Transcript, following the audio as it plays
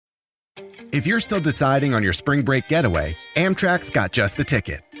If you're still deciding on your spring break getaway, Amtrak's got just the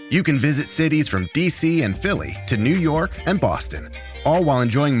ticket. You can visit cities from D.C. and Philly to New York and Boston, all while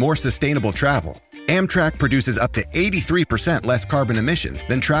enjoying more sustainable travel. Amtrak produces up to 83% less carbon emissions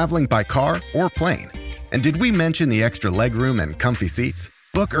than traveling by car or plane. And did we mention the extra legroom and comfy seats?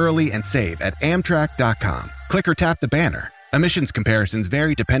 Book early and save at Amtrak.com. Click or tap the banner. Emissions comparisons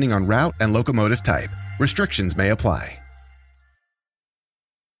vary depending on route and locomotive type. Restrictions may apply.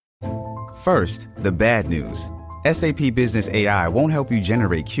 First, the bad news. SAP Business AI won't help you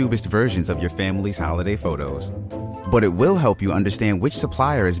generate cubist versions of your family's holiday photos. But it will help you understand which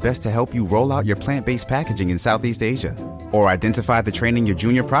supplier is best to help you roll out your plant-based packaging in Southeast Asia, or identify the training your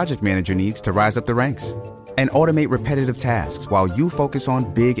junior project manager needs to rise up the ranks, and automate repetitive tasks while you focus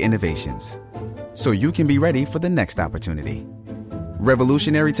on big innovations, so you can be ready for the next opportunity.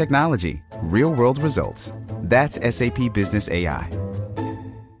 Revolutionary technology, real-world results. That's SAP Business AI.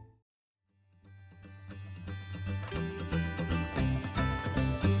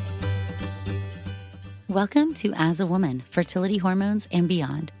 Welcome to As a Woman, Fertility Hormones and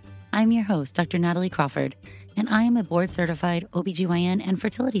Beyond. I'm your host, Dr. Natalie Crawford, and I am a board-certified OBGYN and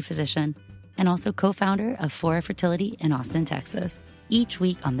fertility physician, and also co-founder of Fora Fertility in Austin, Texas. Each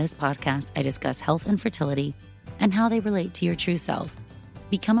week on this podcast, I discuss health and fertility and how they relate to your true self.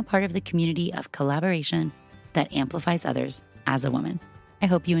 Become a part of the community of collaboration that amplifies others as a woman. I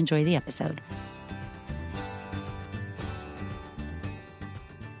hope you enjoy the episode.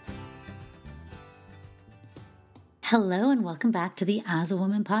 Hello and welcome back to the As a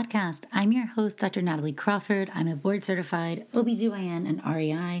Woman podcast. I'm your host, Dr. Natalie Crawford. I'm a board-certified OBGYN and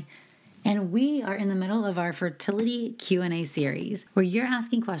REI, and we are in the middle of our fertility Q&A series where you're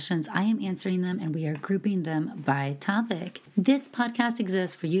asking questions, I am answering them, and we are grouping them by topic. This podcast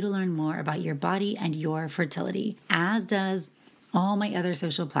exists for you to learn more about your body and your fertility, as does all my other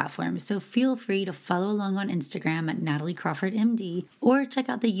social platforms. So feel free to follow along on Instagram at Natalie Crawford MD, or check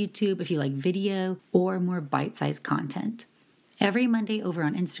out the YouTube if you like video or more bite-sized content. Every Monday over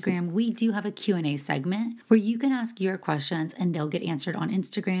on Instagram, we do have a Q&A segment where you can ask your questions and they'll get answered on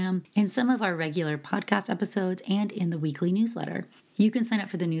Instagram, in some of our regular podcast episodes, and in the weekly newsletter. You can sign up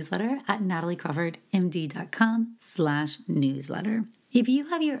for the newsletter at nataliecrawfordmd.com/newsletter. If you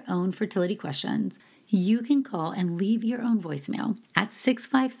have your own fertility questions, you can call and leave your own voicemail at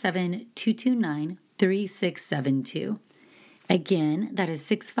 657-229-3672. Again, that is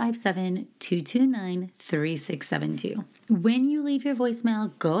 657-229-3672. When you leave your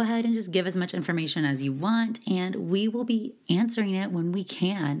voicemail, go ahead and just give as much information as you want, and we will be answering it when we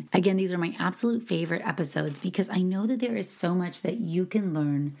can. Again, these are my absolute favorite episodes because I know that there is so much that you can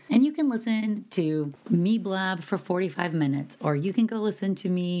learn, and you can listen to me blab for 45 minutes, or you can go listen to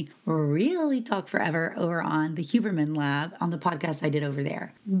me really talk forever over on the Huberman Lab on the podcast I did over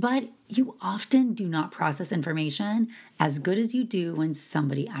there. But you often do not process information as good as you do when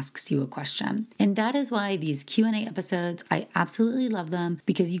somebody asks you a question. And that is why these Q&A episodes, I absolutely love them,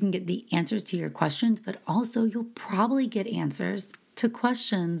 because you can get the answers to your questions, but also you'll probably get answers to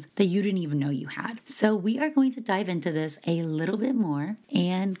questions that you didn't even know you had. So we are going to dive into this a little bit more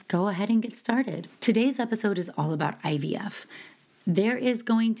and go ahead and get started. Today's episode is all about IVF. There is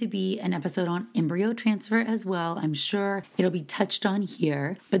going to be an episode on embryo transfer as well. I'm sure it'll be touched on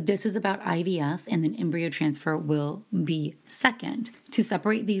here, but this is about IVF, and then embryo transfer will be second. To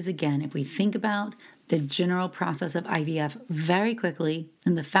separate these again, if we think about the general process of IVF very quickly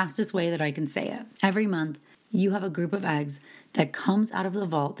in the fastest way that I can say it. Every month, you have a group of eggs that comes out of the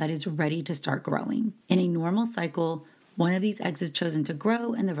vault that is ready to start growing. In a normal cycle, one of these eggs is chosen to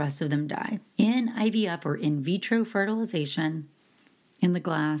grow and the rest of them die. In IVF, or in vitro fertilization, in the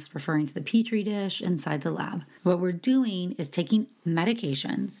glass, referring to the petri dish inside the lab, what we're doing is taking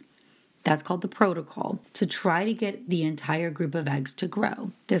medications, that's called the protocol, to try to get the entire group of eggs to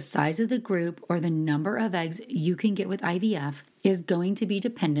grow. The size of the group, or the number of eggs you can get with IVF, is going to be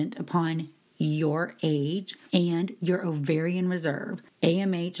dependent upon your age and your ovarian reserve,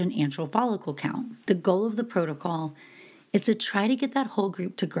 AMH, and antral follicle count. The goal of the protocol is to try to get that whole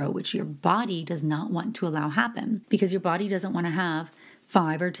group to grow, which your body does not want to allow happen, because your body doesn't want to have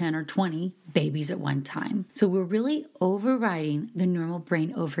 5 or 10 or 20 babies at one time. So we're really overriding the normal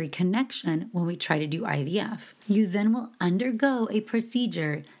brain-ovary connection when we try to do IVF. You then will undergo a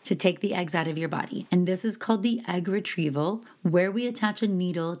procedure to take the eggs out of your body. And this is called the egg retrieval, where we attach a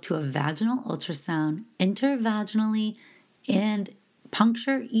needle to a vaginal ultrasound intervaginally and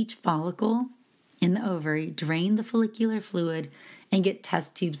puncture each follicle in the ovary, drain the follicular fluid, and get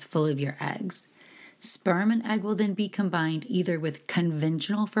test tubes full of your eggs. Sperm and egg will then be combined either with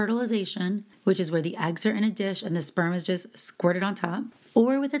conventional fertilization, which is where the eggs are in a dish and the sperm is just squirted on top,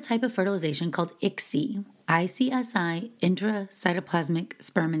 or with a type of fertilization called ICSI, intracytoplasmic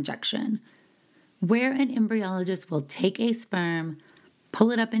sperm injection, where an embryologist will take a sperm,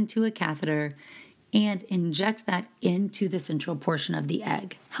 pull it up into a catheter, and inject that into the central portion of the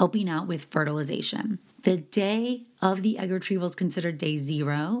egg, helping out with fertilization. The day of the egg retrieval is considered day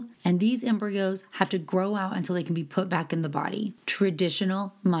 0, and these embryos have to grow out until they can be put back in the body.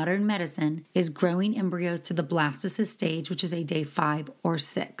 Traditional modern medicine is growing embryos to the blastocyst stage, which is a day 5 or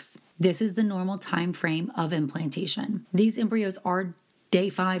 6. This is the normal time frame of implantation. These embryos are day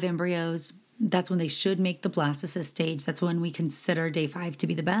 5 embryos. That's when they should make the blastocyst stage. That's when we consider day 5 to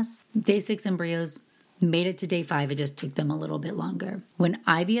be the best. Day 6 embryos made it to day 5. It just took them a little bit longer. When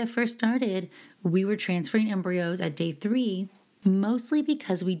IVF first started, we were transferring embryos at day 3, mostly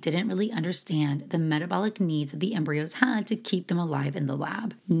because we didn't really understand the metabolic needs that the embryos had to keep them alive in the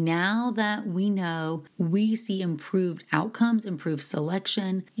lab. Now that we know, we see improved outcomes, improved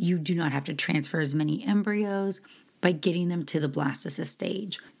selection. You do not have to transfer as many embryos by getting them to the blastocyst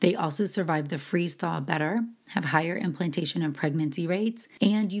stage. They also survive the freeze thaw better, have higher implantation and pregnancy rates,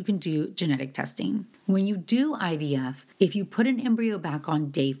 and you can do genetic testing. When you do IVF, if you put an embryo back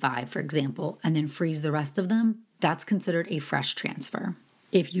on day 5, for example, and then freeze the rest of them, that's considered a fresh transfer.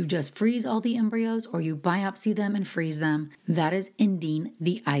 If you just freeze all the embryos or you biopsy them and freeze them, that is ending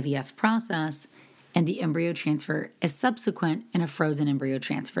the IVF process, and the embryo transfer is subsequent in a frozen embryo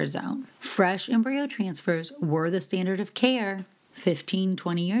transfer zone. Fresh embryo transfers were the standard of care 15,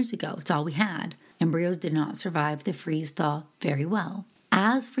 20 years ago. It's all we had. Embryos did not survive the freeze thaw very well.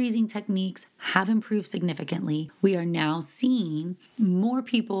 As freezing techniques have improved significantly, we are now seeing more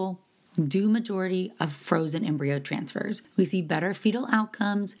people do majority of frozen embryo transfers. We see better fetal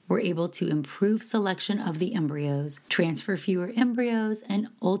outcomes. We're able to improve selection of the embryos, transfer fewer embryos, and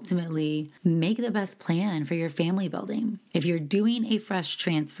ultimately make the best plan for your family building. If you're doing a fresh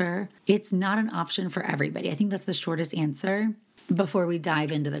transfer, it's not an option for everybody. I think that's the shortest answer before we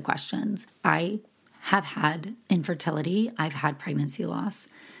dive into the questions. I have had infertility. I've had pregnancy loss.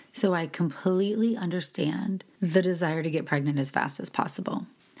 So I completely understand the desire to get pregnant as fast as possible.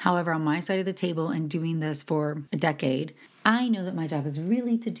 However, on my side of the table and doing this for a decade, I know that my job is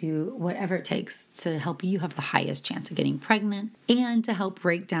really to do whatever it takes to help you have the highest chance of getting pregnant and to help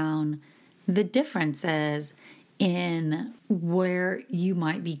break down the differences in where you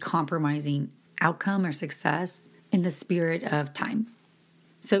might be compromising outcome or success in the spirit of time.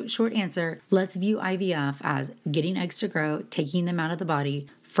 So short answer, let's view IVF as getting eggs to grow, taking them out of the body,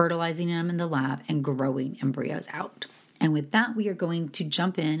 fertilizing them in the lab, and growing embryos out. And with that, we are going to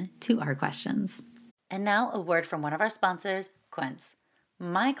jump in to our questions. And now a word from one of our sponsors, Quince.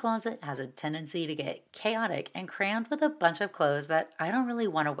 My closet has a tendency to get chaotic and crammed with a bunch of clothes that I don't really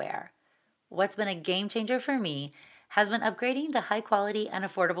want to wear. What's been a game changer for me has been upgrading to high quality and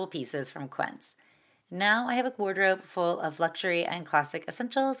affordable pieces from Quince. Now I have a wardrobe full of luxury and classic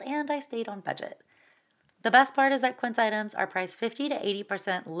essentials, and I stayed on budget. The best part is that Quince items are priced 50 to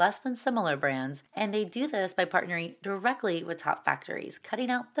 80% less than similar brands, and they do this by partnering directly with top factories, cutting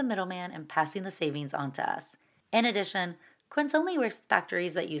out the middleman and passing the savings on to us. In addition, Quince only works with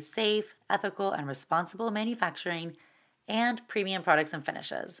factories that use safe, ethical, and responsible manufacturing and premium products and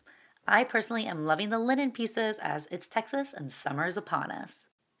finishes. I personally am loving the linen pieces as it's Texas and summer is upon us.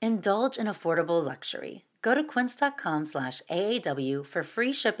 Indulge in affordable luxury. Go to quince.com/AAW for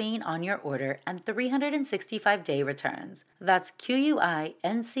free shipping on your order and 365-day returns. That's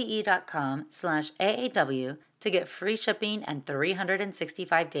QUINCE.com/AAW to get free shipping and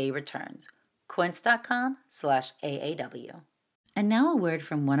 365-day returns. Quince.com/AAW. And now a word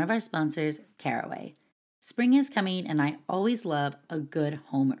from one of our sponsors, Caraway. Spring is coming and I always love a good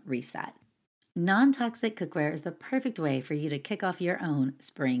home reset. Non-toxic cookware is the perfect way for you to kick off your own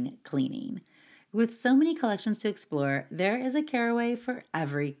spring cleaning. With so many collections to explore, there is a Caraway for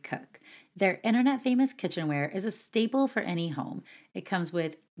every cook. Their internet-famous kitchenware is a staple for any home. It comes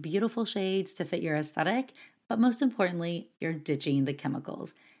with beautiful shades to fit your aesthetic, but most importantly, you're ditching the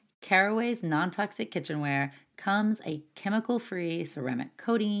chemicals. Caraway's non-toxic kitchenware comes a chemical-free ceramic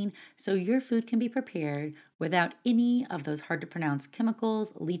coating, so your food can be prepared without any of those hard-to-pronounce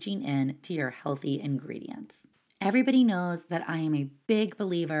chemicals leaching in to your healthy ingredients. Everybody knows that I am a big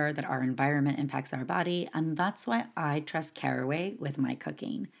believer that our environment impacts our body, and that's why I trust Caraway with my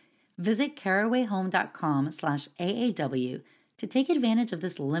cooking. Visit carawayhome.com/AAW to take advantage of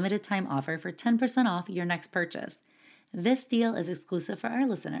this limited time offer for 10% off your next purchase. This deal is exclusive for our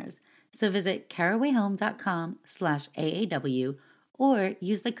listeners, so visit carawayhome.com/AAW or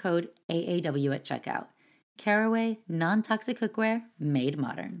use the code AAW at checkout. Caraway, non-toxic cookware made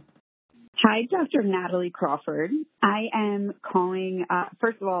modern. Hi, Dr. Natalie Crawford. I am calling,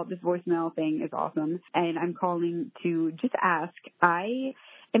 first of all, this voicemail thing is awesome, and I'm calling to just ask, I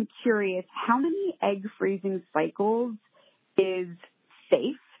am curious, how many egg freezing cycles is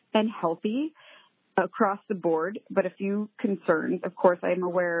safe and healthy across the board, but a few concerns. Of course, I'm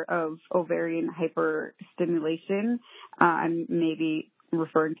aware of ovarian hyperstimulation. I'm maybe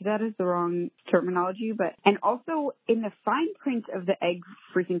referring to that as the wrong terminology, and also in the fine print of the egg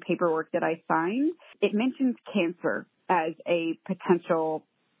freezing paperwork that I signed, it mentions cancer as a potential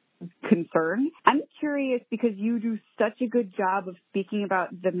concern. I'm curious because you do such a good job of speaking about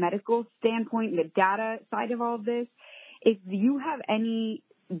the medical standpoint and the data side of all of this. If you have any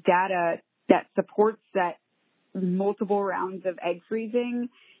data that supports that multiple rounds of egg freezing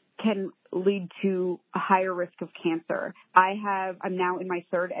can lead to a higher risk of cancer. I'm now in my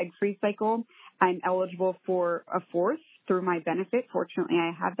third egg freeze cycle. I'm eligible for a fourth through my benefit. Fortunately,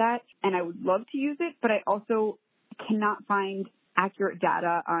 I have that, and I would love to use it, but I also cannot find accurate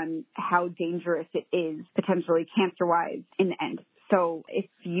data on how dangerous it is potentially cancer-wise in the end. So if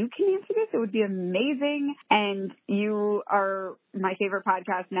you can answer this, it would be amazing. And you are my favorite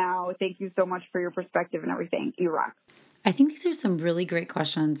podcast now. Thank you so much for your perspective and everything. You rock. I think these are some really great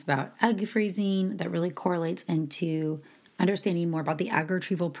questions about egg freezing that really correlates into understanding more about the egg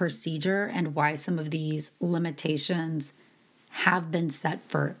retrieval procedure and why some of these limitations have been set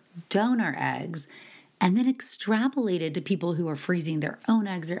for donor eggs and then extrapolated to people who are freezing their own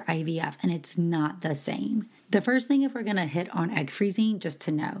eggs or IVF, and it's not the same. The first thing, if we're going to hit on egg freezing, just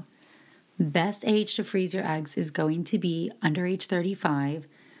to know, best age to freeze your eggs is going to be under age 35.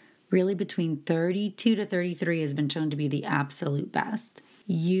 Really between 32 to 33 has been shown to be the absolute best.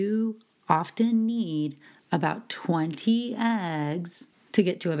 You often need about 20 eggs to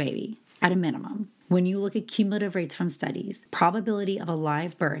get to a baby at a minimum. When you look at cumulative rates from studies, probability of a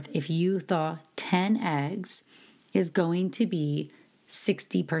live birth, if you thaw 10 eggs, is going to be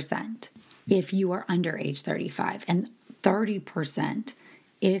 60% if you are under age 35 and 30%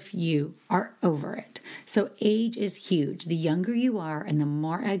 if you are over it. So age is huge. The younger you are and the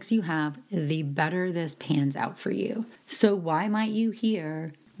more eggs you have, the better this pans out for you. So why might you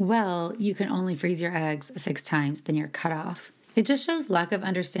hear, well, you can only freeze your eggs 6 times, then you're cut off? It just shows lack of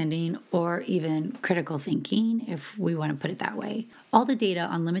understanding or even critical thinking, if we want to put it that way. All the data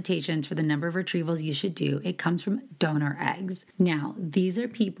on limitations for the number of retrievals you should do, it comes from donor eggs. Now, these are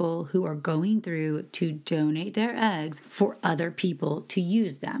people who are going through to donate their eggs for other people to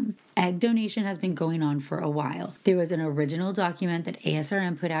use them. Egg donation has been going on for a while. There was an original document that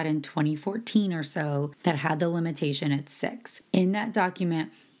ASRM put out in 2014 or so that had the limitation at 6. In that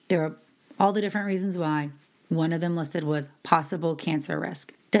document, there are all the different reasons why. One of them listed was possible cancer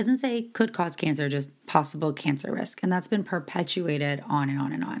risk. Doesn't say could cause cancer, just possible cancer risk. And that's been perpetuated on and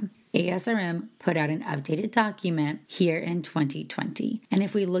on and on. ASRM put out an updated document here in 2020. And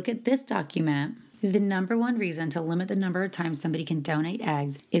if we look at this document, the number one reason to limit the number of times somebody can donate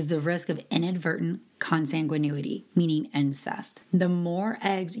eggs is the risk of inadvertent consanguinity, meaning incest. The more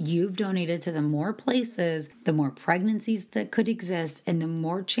eggs you've donated to the more places, the more pregnancies that could exist, and the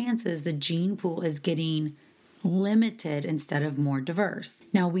more chances the gene pool is getting limited instead of more diverse.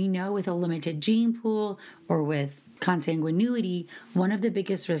 Now, we know with a limited gene pool or with consanguinity, one of the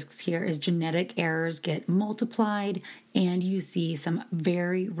biggest risks here is genetic errors get multiplied and you see some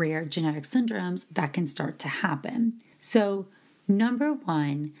very rare genetic syndromes that can start to happen. So, number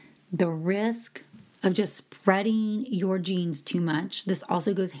one, the risk of just spreading your genes too much. This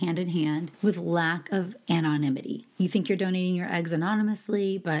also goes hand in hand with lack of anonymity. You think you're donating your eggs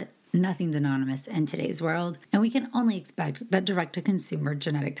anonymously, but nothing's anonymous in today's world, and we can only expect that direct-to-consumer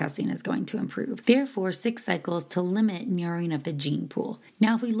genetic testing is going to improve. Therefore, 6 cycles to limit narrowing of the gene pool.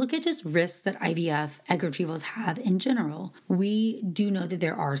 Now, if we look at just risks that IVF egg retrievals have in general, we do know that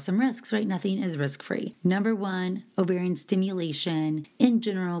there are some risks, right? Nothing is risk-free. Number one, ovarian stimulation in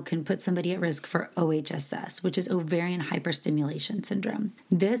general can put somebody at risk for OHSS, which is ovarian hyperstimulation syndrome.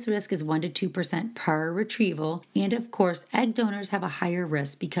 This risk is 1 to 2% per retrieval, and of course, egg donors have a higher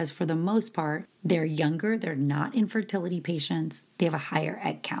risk because for the most part, they're younger, they're not infertility patients, they have a higher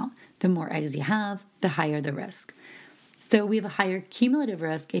egg count. The more eggs you have, the higher the risk. So we have a higher cumulative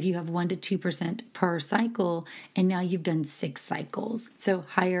risk if you have 1 to 2% per cycle, and now you've done 6 cycles. So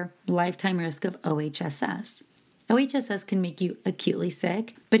higher lifetime risk of OHSS. OHSS can make you acutely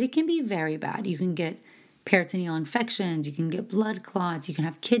sick, but it can be very bad. You can get peritoneal infections, you can get blood clots, you can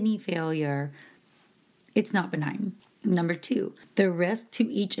have kidney failure. It's not benign. Number 2, the risk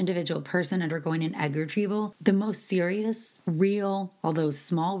to each individual person undergoing an egg retrieval, the most serious, real, although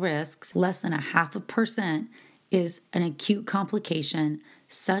small risks, less than 0.5%, is an acute complication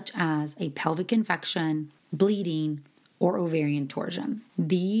such as a pelvic infection, bleeding, or ovarian torsion.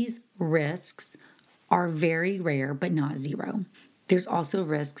 These risks are very rare, but not zero. There's also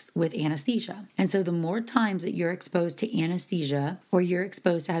risks with anesthesia. And so the more times that you're exposed to anesthesia or you're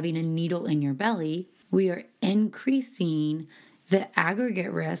exposed to having a needle in your belly, we are increasing the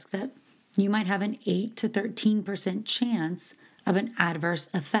aggregate risk that you might have an 8 to 13% chance of an adverse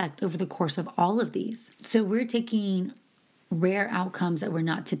effect over the course of all of these. So we're taking rare outcomes that we're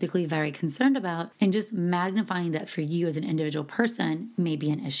not typically very concerned about and just magnifying that for you as an individual person may be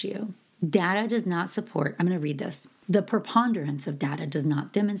an issue. Data does not support, I'm going to read this. The preponderance of data does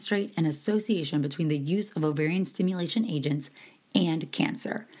not demonstrate an association between the use of ovarian stimulation agents and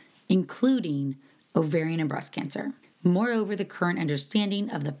cancer, including ovarian and breast cancer. Moreover, the current understanding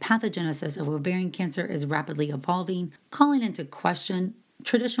of the pathogenesis of ovarian cancer is rapidly evolving, calling into question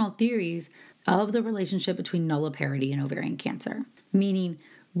traditional theories of the relationship between nulliparity and ovarian cancer. Meaning,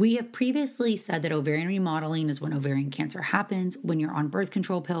 we have previously said that ovarian remodeling is when ovarian cancer happens, when you're on birth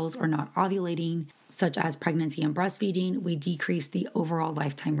control pills or not ovulating, such as pregnancy and breastfeeding, we decrease the overall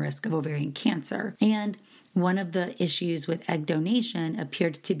lifetime risk of ovarian cancer. And one of the issues with egg donation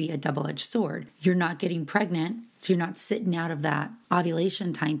appeared to be a double-edged sword. You're not getting pregnant, so you're not sitting out of that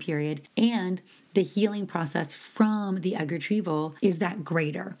ovulation time period, and the healing process from the egg retrieval is that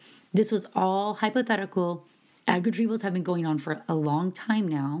greater. This was all hypothetical. Egg retrievals have been going on for a long time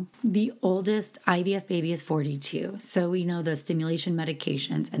now. The oldest IVF baby is 42. So we know the stimulation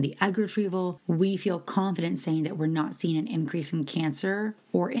medications and the egg retrieval. We feel confident saying that we're not seeing an increase in cancer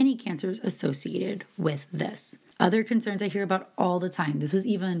or any cancers associated with this. Other concerns I hear about all the time. This was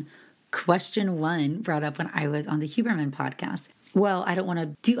even question 1 brought up when I was on the Huberman podcast. Well, I don't want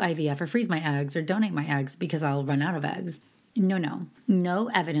to do IVF or freeze my eggs or donate my eggs because I'll run out of eggs. No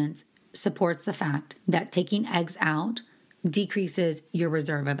evidence supports the fact that taking eggs out decreases your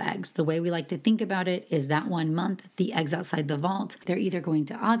reserve of eggs. The way we like to think about it is that 1 month, the eggs outside the vault, they're either going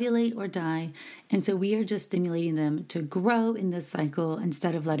to ovulate or die. And so we are just stimulating them to grow in this cycle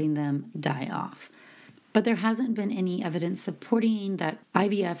instead of letting them die off. But there hasn't been any evidence supporting that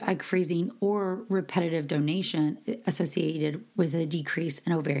IVF, egg freezing, or repetitive donation associated with a decrease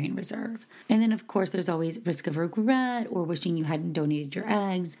in ovarian reserve. And then, of course, there's always risk of regret or wishing you hadn't donated your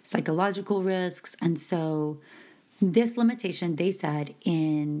eggs, psychological risks. And so this limitation, they said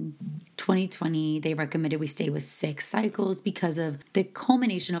in 2020, they recommended we stay with 6 cycles because of the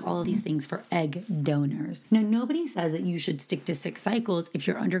culmination of all of these things for egg donors. Now, nobody says that you should stick to 6 cycles if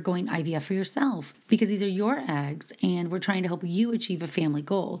you're undergoing IVF for yourself, because these are your eggs and we're trying to help you achieve a family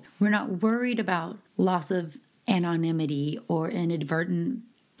goal. We're not worried about loss of anonymity or inadvertent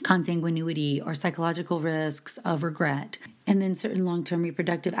consanguinity or psychological risks of regret, and then certain long-term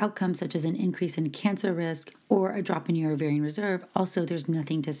reproductive outcomes such as an increase in cancer risk or a drop in your ovarian reserve. Also, there's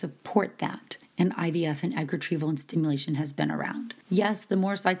nothing to support that. And IVF and egg retrieval and stimulation has been around. Yes, the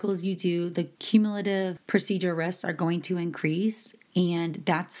more cycles you do, the cumulative procedure risks are going to increase, and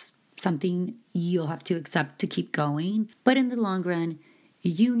that's something you'll have to accept to keep going. But in the long run,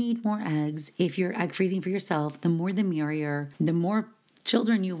 you need more eggs. If you're egg freezing for yourself, the more the merrier. The more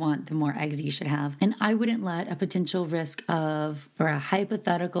children you want, the more eggs you should have. And I wouldn't let a potential risk of, or a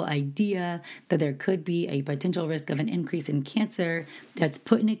hypothetical idea that there could be a potential risk of an increase in cancer that's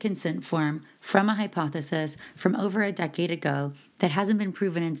put in a consent form from a hypothesis from over a decade ago that hasn't been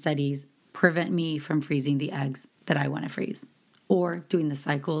proven in studies prevent me from freezing the eggs that I want to freeze or doing the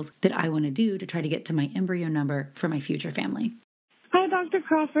cycles that I want to do to try to get to my embryo number for my future family. Hi, Dr.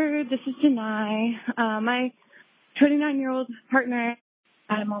 Crawford. This is Janai. My 29-year-old partner,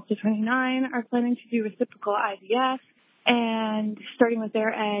 I'm also 29, are planning to do reciprocal IVF and starting with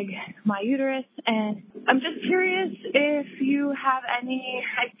their egg, my uterus. And I'm just curious if you have any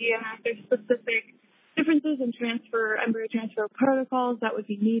idea if there's specific differences in embryo transfer protocols that would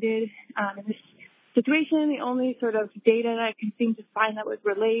be needed in this situation. The only sort of data that I can seem to find that would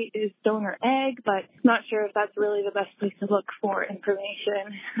relate is donor egg, but I'm not sure if that's really the best place to look for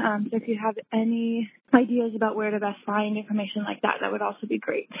information. So if you have any ideas about where to best find information like that, that would also be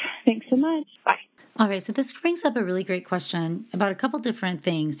great. Thanks so much. Bye. All right, so this brings up a really great question about a couple different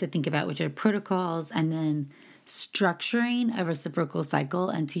things to think about, which are protocols and then structuring a reciprocal cycle.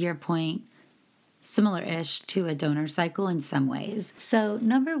 And to your point, similar-ish to a donor cycle in some ways. So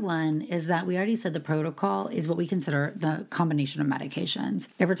number 1 is that we already said the protocol is what we consider the combination of medications.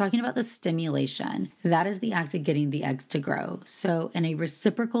 If we're talking about the stimulation, that is the act of getting the eggs to grow. So in a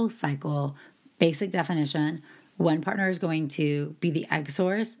reciprocal cycle, basic definition, one partner is going to be the egg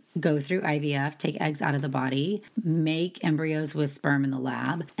source, go through IVF, take eggs out of the body, make embryos with sperm in the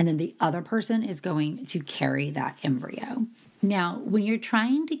lab, and then the other person is going to carry that embryo. Now, when you're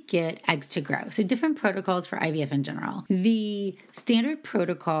trying to get eggs to grow, so different protocols for IVF in general, the standard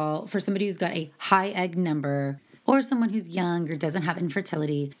protocol for somebody who's got a high egg number or someone who's young or doesn't have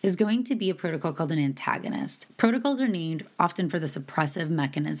infertility is going to be a protocol called an antagonist. Protocols are named often for the suppressive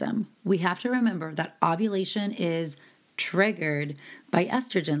mechanism. We have to remember that ovulation is triggered by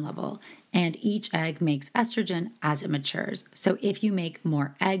estrogen level, and each egg makes estrogen as it matures. So if you make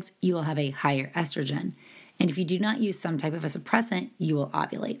more eggs, you will have a higher estrogen. And if you do not use some type of a suppressant, you will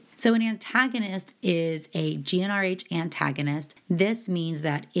ovulate. So an antagonist is a GnRH antagonist. This means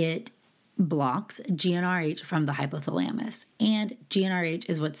that it blocks GnRH from the hypothalamus. And GnRH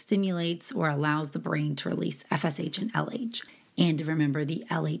is what stimulates or allows the brain to release FSH and LH. And remember, the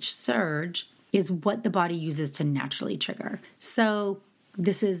LH surge is what the body uses to naturally trigger. So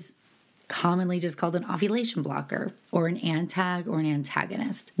this is commonly just called an ovulation blocker or an antag or an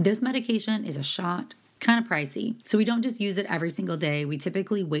antagonist. This medication is a shot, kind of pricey. So we don't just use it every single day. We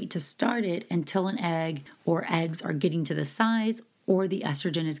typically wait to start it until an egg or eggs are getting to the size or the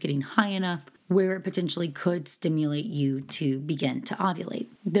estrogen is getting high enough where it potentially could stimulate you to begin to ovulate.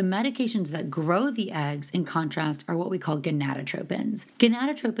 The medications that grow the eggs, in contrast, are what we call gonadotropins.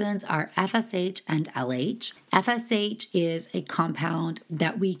 Gonadotropins are FSH and LH. FSH is a compound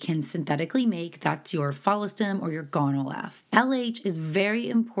that we can synthetically make. That's your follistim or your gonal-F. LH is very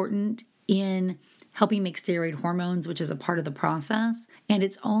important in helping make steroid hormones, which is a part of the process. And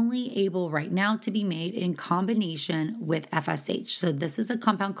it's only able right now to be made in combination with FSH. So this is a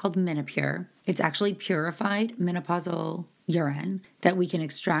compound called Menopur. It's actually purified menopausal urine that we can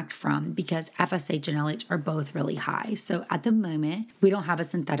extract from because FSH and LH are both really high. So at the moment, we don't have a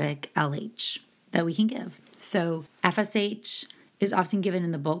synthetic LH that we can give. So FSH is often given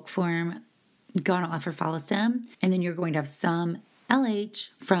in the bulk form, gonal-F or follistim, and then you're going to have some LH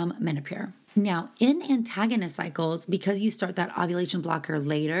from Menopur. Now, in antagonist cycles, because you start that ovulation blocker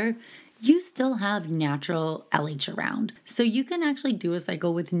later, you still have natural LH around. So you can actually do a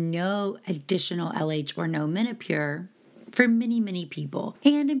cycle with no additional LH or no Menopur for many, many people.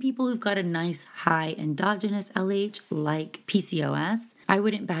 And in people who've got a nice high endogenous LH, like PCOS, I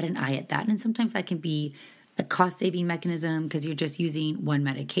wouldn't bat an eye at that. And sometimes that can be a cost-saving mechanism because you're just using one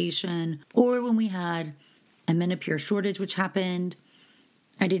medication. Or when we had a Menopur shortage, which happened,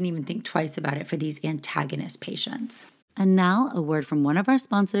 I didn't even think twice about it for these antagonist patients. And now a word from one of our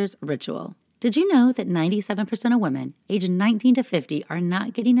sponsors, Ritual. Did you know that 97% of women aged 19 to 50 are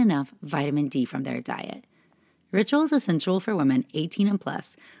not getting enough vitamin D from their diet? Ritual's Essential for Women 18 and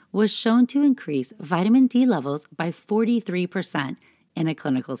plus was shown to increase vitamin D levels by 43% in a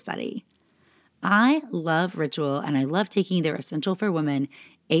clinical study. I love Ritual and I love taking their Essential for Women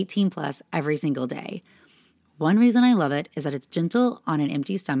 18 plus every single day. One reason I love it is that it's gentle on an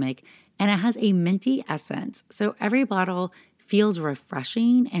empty stomach and it has a minty essence, so every bottle feels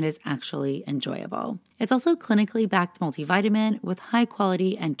refreshing and is actually enjoyable. It's also clinically backed multivitamin with high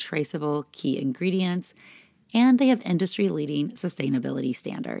quality and traceable key ingredients, and they have industry-leading sustainability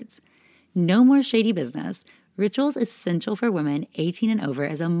standards. No more shady business. Ritual's Essential for Women 18 and over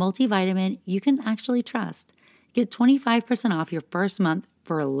is a multivitamin you can actually trust. Get 25% off your first month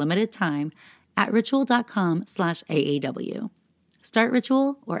for a limited time at ritual.com/AAW. Start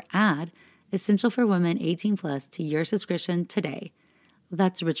Ritual or add Essential for Women 18 plus to your subscription today.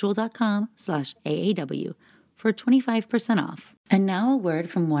 That's ritual.com/AAW for 25% off. And now a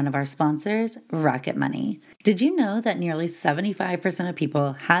word from one of our sponsors, Rocket Money. Did you know that nearly 75% of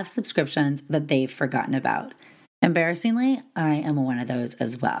people have subscriptions that they've forgotten about? Embarrassingly, I am one of those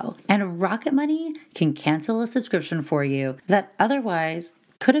as well. And Rocket Money can cancel a subscription for you that otherwise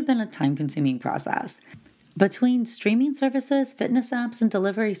could have been a time-consuming process. Between streaming services, fitness apps, and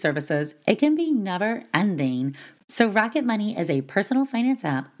delivery services, it can be never-ending. So Rocket Money is a personal finance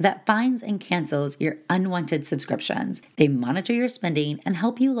app that finds and cancels your unwanted subscriptions. They monitor your spending and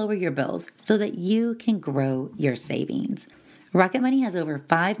help you lower your bills so that you can grow your savings. Rocket Money has over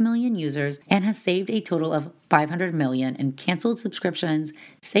 5 million users and has saved a total of $500 million in canceled subscriptions,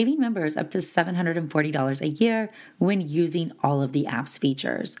 saving members up to $740 a year when using all of the app's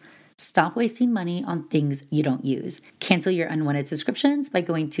features. Stop wasting money on things you don't use. Cancel your unwanted subscriptions by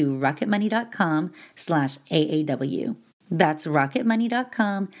going to rocketmoney.com/AAW. That's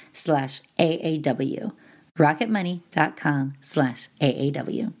rocketmoney.com/AAW.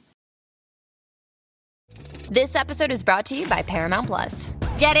 rocketmoney.com/AAW. This episode is brought to you by Paramount Plus.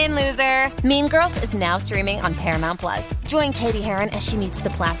 Get in, loser! Mean Girls is now streaming on Paramount Plus. Join Katie Heron as she meets the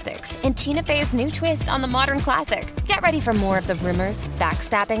plastics in Tina Fey's new twist on the modern classic. Get ready for more of the rumors,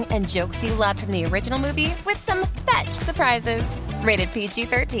 backstabbing, and jokes you loved from the original movie with some fetch surprises. Rated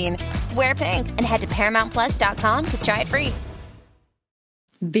PG-13. Wear pink and head to ParamountPlus.com to try it free.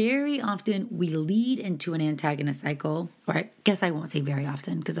 Very often we lead into an antagonist cycle, or I guess I won't say very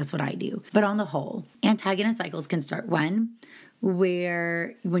often because that's what I do. But on the whole, antagonist cycles can start when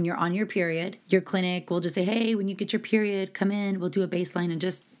you're on your period, your clinic will just say, hey, when you get your period, come in, we'll do a baseline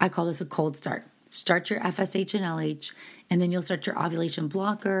and I call this a cold start. Start your FSH and LH, and then you'll start your ovulation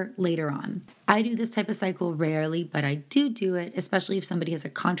blocker later on. I do this type of cycle rarely, but I do it, especially if somebody has a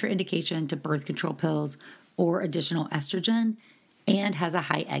contraindication to birth control pills or additional estrogen and has a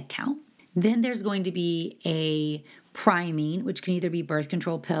high egg count. Then there's going to be a priming, which can either be birth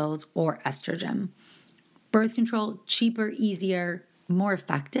control pills or estrogen. Birth control, cheaper, easier, more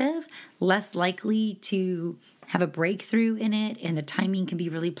effective, less likely to have a breakthrough in it, and the timing can be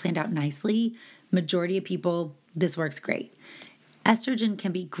really planned out nicely. Majority of people, this works great. Estrogen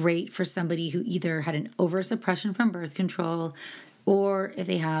can be great for somebody who either had an oversuppression from birth control, or if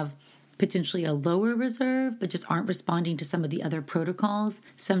they have potentially a lower reserve, but just aren't responding to some of the other protocols,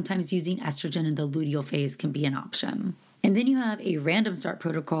 sometimes using estrogen in the luteal phase can be an option. And then you have a random start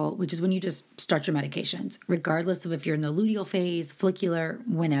protocol, which is when you just start your medications, regardless of if you're in the luteal phase, follicular,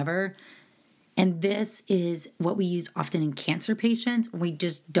 whenever. And this is what we use often in cancer patients. We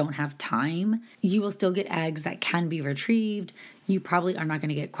just don't have time. You will still get eggs that can be retrieved. You probably are not going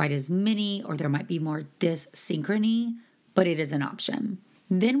to get quite as many, or there might be more dyssynchrony, but it is an option.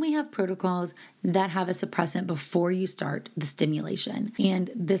 Then we have protocols that have a suppressant before you start the stimulation. And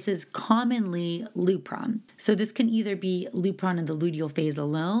this is commonly Lupron. So this can either be Lupron in the luteal phase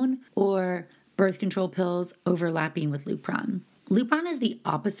alone or birth control pills overlapping with Lupron. Lupron is the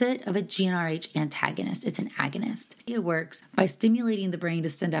opposite of a GnRH antagonist. It's an agonist. It works by stimulating the brain to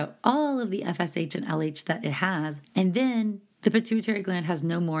send out all of the FSH and LH that it has, and then the pituitary gland has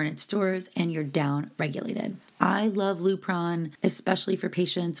no more in its stores and you're down regulated. I love Lupron, especially for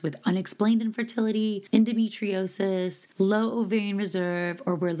patients with unexplained infertility, endometriosis, low ovarian reserve,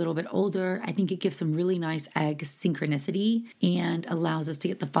 or we're a little bit older. I think it gives some really nice egg synchronicity and allows us to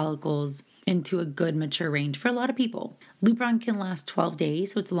get the follicles into a good mature range for a lot of people. Lupron can last 12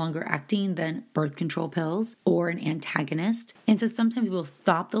 days, so it's longer acting than birth control pills or an antagonist. And so sometimes we'll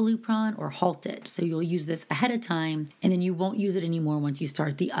stop the Lupron or halt it. So you'll use this ahead of time, and then you won't use it anymore once you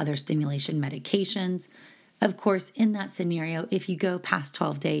start the other stimulation medications. Of course, in that scenario, if you go past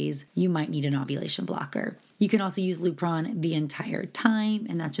 12 days, you might need an ovulation blocker. You can also use Lupron the entire time,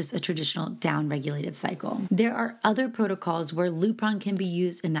 and that's just a traditional down-regulated cycle. There are other protocols where Lupron can be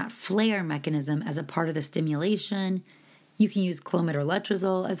used in that flare mechanism as a part of the stimulation. You can use Clomid or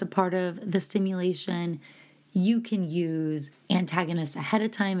Letrozole as a part of the stimulation. You can use antagonists ahead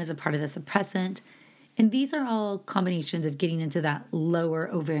of time as a part of the suppressant. And these are all combinations of getting into that lower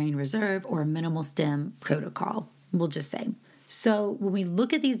ovarian reserve or minimal stim protocol, we'll just say. So when we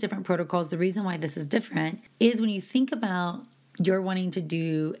look at these different protocols, the reason why this is different is when you think about you're wanting to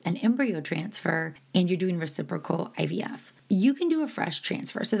do an embryo transfer and you're doing reciprocal IVF. You can do a fresh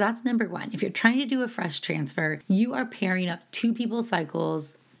transfer. So that's number one. If you're trying to do a fresh transfer, you are pairing up two people's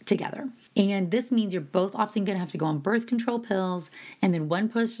cycles together. And this means you're both often going to have to go on birth control pills, and then one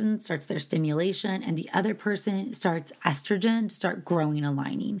person starts their stimulation and the other person starts estrogen to start growing a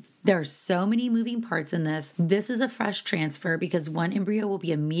lining. There are so many moving parts in this. This is a fresh transfer because one embryo will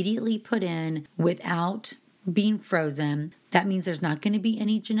be immediately put in without being frozen. That means there's not going to be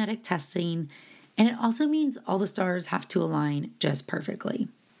any genetic testing, and it also means all the stars have to align just perfectly.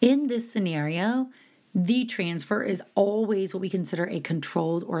 In this scenario, the transfer is always what we consider a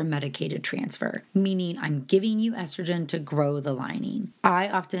controlled or a medicated transfer, meaning I'm giving you estrogen to grow the lining. I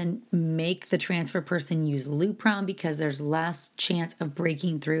often make the transfer person use Lupron because there's less chance of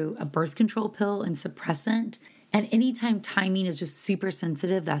breaking through a birth control pill and suppressant. And anytime timing is just super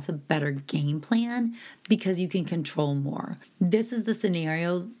sensitive, that's a better game plan because you can control more. This is the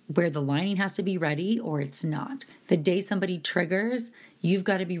scenario where the lining has to be ready or it's not. The day somebody triggers, you've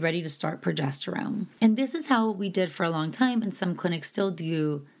got to be ready to start progesterone. And this is how we did for a long time, and some clinics still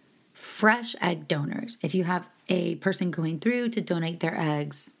do fresh egg donors. If you have a person going through to donate their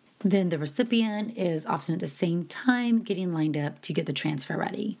eggs, then the recipient is often at the same time getting lined up to get the transfer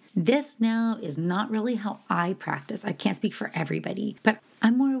ready. This now is not really how I practice. I can't speak for everybody, but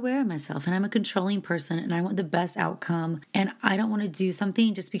I'm more aware of myself and I'm a controlling person and I want the best outcome. And I don't want to do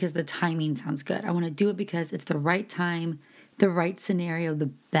something just because the timing sounds good. I want to do it because it's the right time, the right scenario,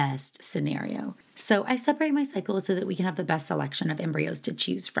 the best scenario. So I separate my cycles so that we can have the best selection of embryos to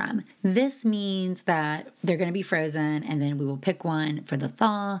choose from. This means that they're going to be frozen and then we will pick one for the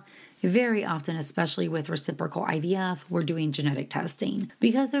thaw. Very often, especially with reciprocal IVF, we're doing genetic testing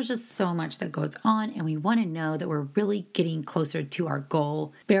because there's just so much that goes on and we want to know that we're really getting closer to our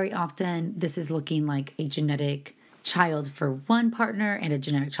goal. Very often, this is looking like a genetic child for one partner and a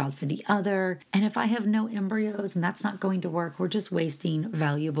genetic child for the other. And if I have no embryos and that's not going to work, we're just wasting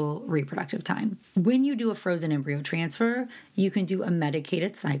valuable reproductive time. When you do a frozen embryo transfer, you can do a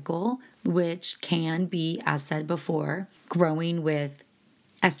medicated cycle, which can be, as said before, growing with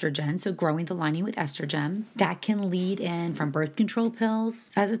estrogen, so growing the lining with estrogen. That can lead in from birth control pills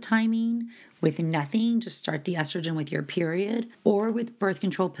as a timing, with nothing, just start the estrogen with your period, or with birth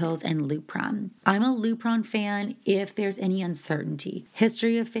control pills and Lupron. I'm a Lupron fan if there's any uncertainty.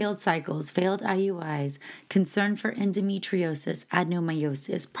 History of failed cycles, failed IUIs, concern for endometriosis,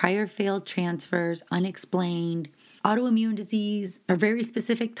 adenomyosis, prior failed transfers, unexplained, autoimmune disease, a very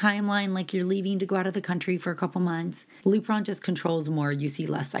specific timeline, like you're leaving to go out of the country for a couple months. Lupron just controls more, you see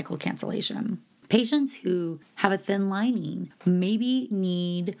less cycle cancellation. Patients who have a thin lining maybe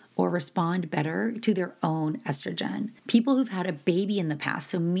need or respond better to their own estrogen. People who've had a baby in the past,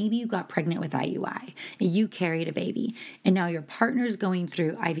 so maybe you got pregnant with IUI and you carried a baby, and now your partner's going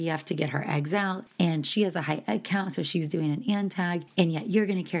through IVF to get her eggs out, and she has a high egg count, so she's doing an ANTAG, and yet you're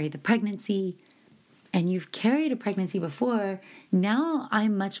going to carry the pregnancy. And you've carried a pregnancy before, now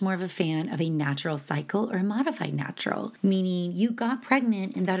I'm much more of a fan of a natural cycle or a modified natural, meaning you got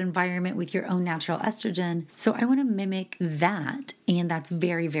pregnant in that environment with your own natural estrogen. So I want to mimic that. And that's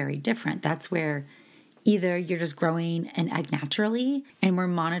very, very different. That's where either you're just growing an egg naturally and we're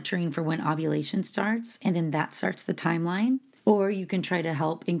monitoring for when ovulation starts, and then that starts the timeline. Or you can try to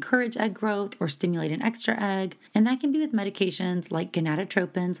help encourage egg growth or stimulate an extra egg. And that can be with medications like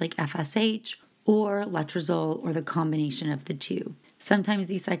gonadotropins, like FSH, or letrozole, or the combination of the two. Sometimes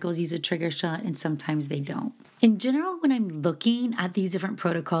these cycles use a trigger shot and sometimes they don't. In general, when I'm looking at these different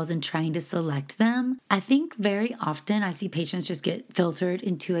protocols and trying to select them, I think very often I see patients just get filtered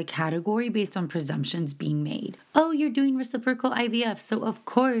into a category based on presumptions being made. Oh, you're doing reciprocal IVF, so of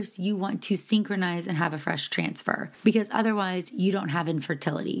course you want to synchronize and have a fresh transfer, because otherwise you don't have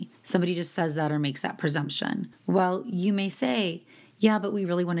infertility. Somebody just says that or makes that presumption. Well, you may say, yeah, but we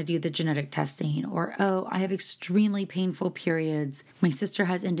really want to do the genetic testing. Or, oh, I have extremely painful periods. My sister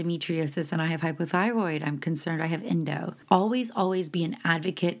has endometriosis and I have hypothyroid. I'm concerned I have endo. Always, always be an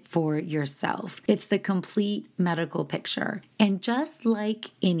advocate for yourself. It's the complete medical picture. And just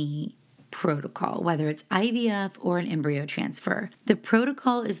like any protocol, whether it's IVF or an embryo transfer, the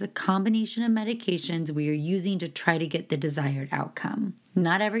protocol is the combination of medications we are using to try to get the desired outcome.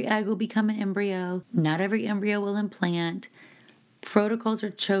 Not every egg will become an embryo. Not every embryo will implant. Protocols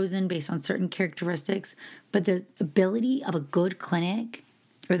are chosen based on certain characteristics, but the ability of a good clinic,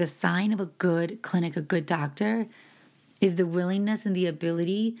 or the sign of a good clinic, a good doctor, is the willingness and the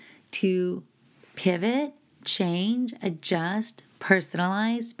ability to pivot, change, adjust,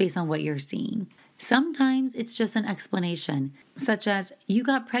 personalize based on what you're seeing. Sometimes it's just an explanation, such as, you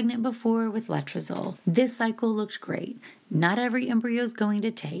got pregnant before with letrozole. This cycle looked great. Not every embryo is going to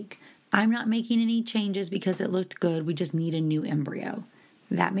take. I'm not making any changes because it looked good. We just need a new embryo.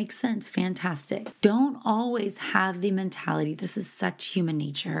 That makes sense. Fantastic. Don't always have the mentality, this is such human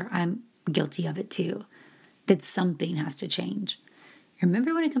nature, I'm guilty of it too, that something has to change.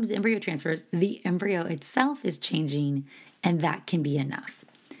 Remember, when it comes to embryo transfers, the embryo itself is changing, and that can be enough.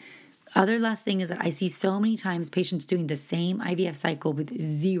 Other last thing is that I see so many times patients doing the same IVF cycle with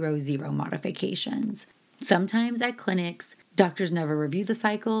zero modifications. Sometimes at clinics, doctors never review the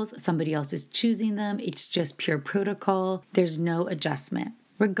cycles, somebody else is choosing them, it's just pure protocol, there's no adjustment.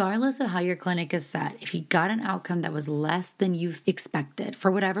 Regardless of how your clinic is set, if you got an outcome that was less than you expected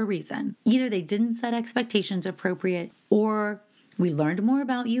for whatever reason, either they didn't set expectations appropriate, or we learned more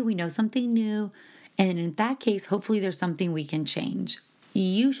about you, we know something new, and in that case, hopefully there's something we can change.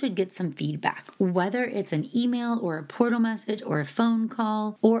 You should get some feedback, whether it's an email or a portal message or a phone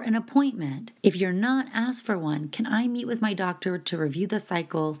call or an appointment. If you're not asked for one, can I meet with my doctor to review the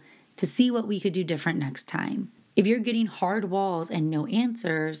cycle to see what we could do different next time? If you're getting hard walls and no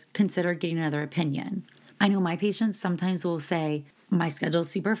answers, consider getting another opinion. I know my patients sometimes will say, my schedule's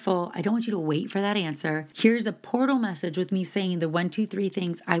super full. I don't want you to wait for that answer. Here's a portal message with me saying the 1, 2, 3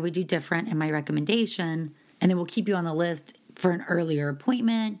 things I would do different and my recommendation. And then we'll keep you on the list for an earlier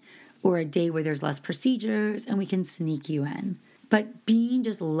appointment or a day where there's less procedures and we can sneak you in. But being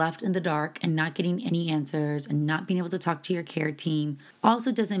just left in the dark and not getting any answers and not being able to talk to your care team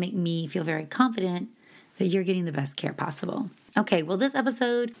also doesn't make me feel very confident that you're getting the best care possible. Okay, well, this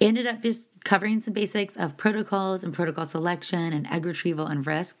episode ended up just covering some basics of protocols and protocol selection and egg retrieval and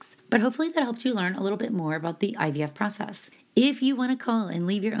risks, but hopefully that helped you learn a little bit more about the IVF process. If you want to call and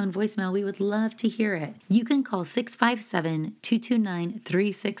leave your own voicemail, we would love to hear it. You can call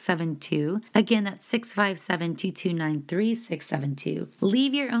 657-229-3672. Again, that's 657-229-3672.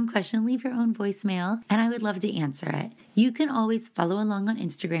 Leave your own question, leave your own voicemail, and I would love to answer it. You can always follow along on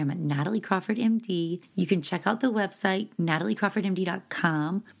Instagram at Natalie Crawford MD. You can check out the website,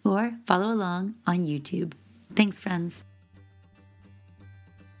 nataliecrawfordmd.com, or follow along on YouTube. Thanks, friends.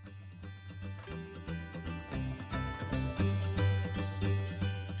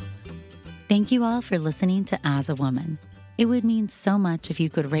 Thank you all for listening to As a Woman. It would mean so much if you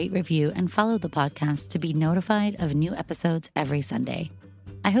could rate, review, and follow the podcast to be notified of new episodes every Sunday.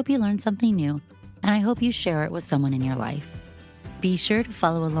 I hope you learned something new, and I hope you share it with someone in your life. Be sure to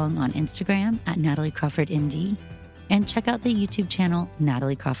follow along on Instagram at Natalie Crawford MD, and check out the YouTube channel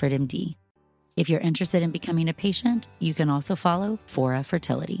Natalie Crawford MD. If you're interested in becoming a patient, you can also follow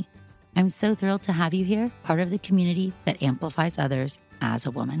Fertility. I'm so thrilled to have you here, part of the community that amplifies others as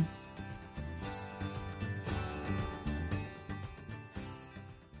a woman.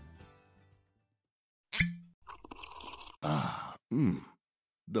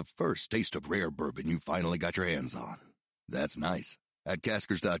 The first taste of rare bourbon you finally got your hands on. That's nice. At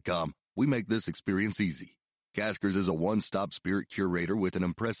Caskers.com, we make this experience easy. Caskers is a one-stop spirit curator with an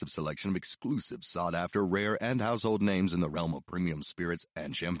impressive selection of exclusive, sought-after, rare, and household names in the realm of premium spirits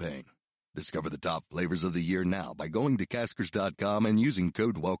and champagne. Discover the top flavors of the year now by going to Caskers.com and using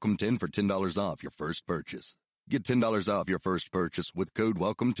code WELCOME10 for $10 off your first purchase. Get $10 off your first purchase with code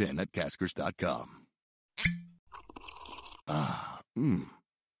WELCOME10 at Caskers.com.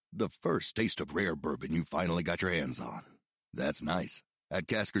 The first taste of rare bourbon you finally got your hands on. That's nice. At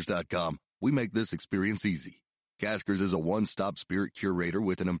Caskers.com, we make this experience easy. Caskers is a one-stop spirit curator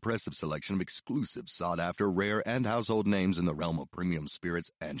with an impressive selection of exclusive, sought-after, rare, and household names in the realm of premium spirits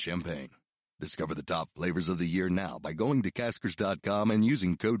and champagne. Discover the top flavors of the year now by going to Caskers.com and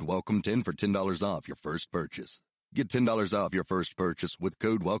using code WELCOME10 for $10 off your first purchase. Get $10 off your first purchase with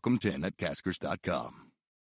code WELCOME10 at Caskers.com.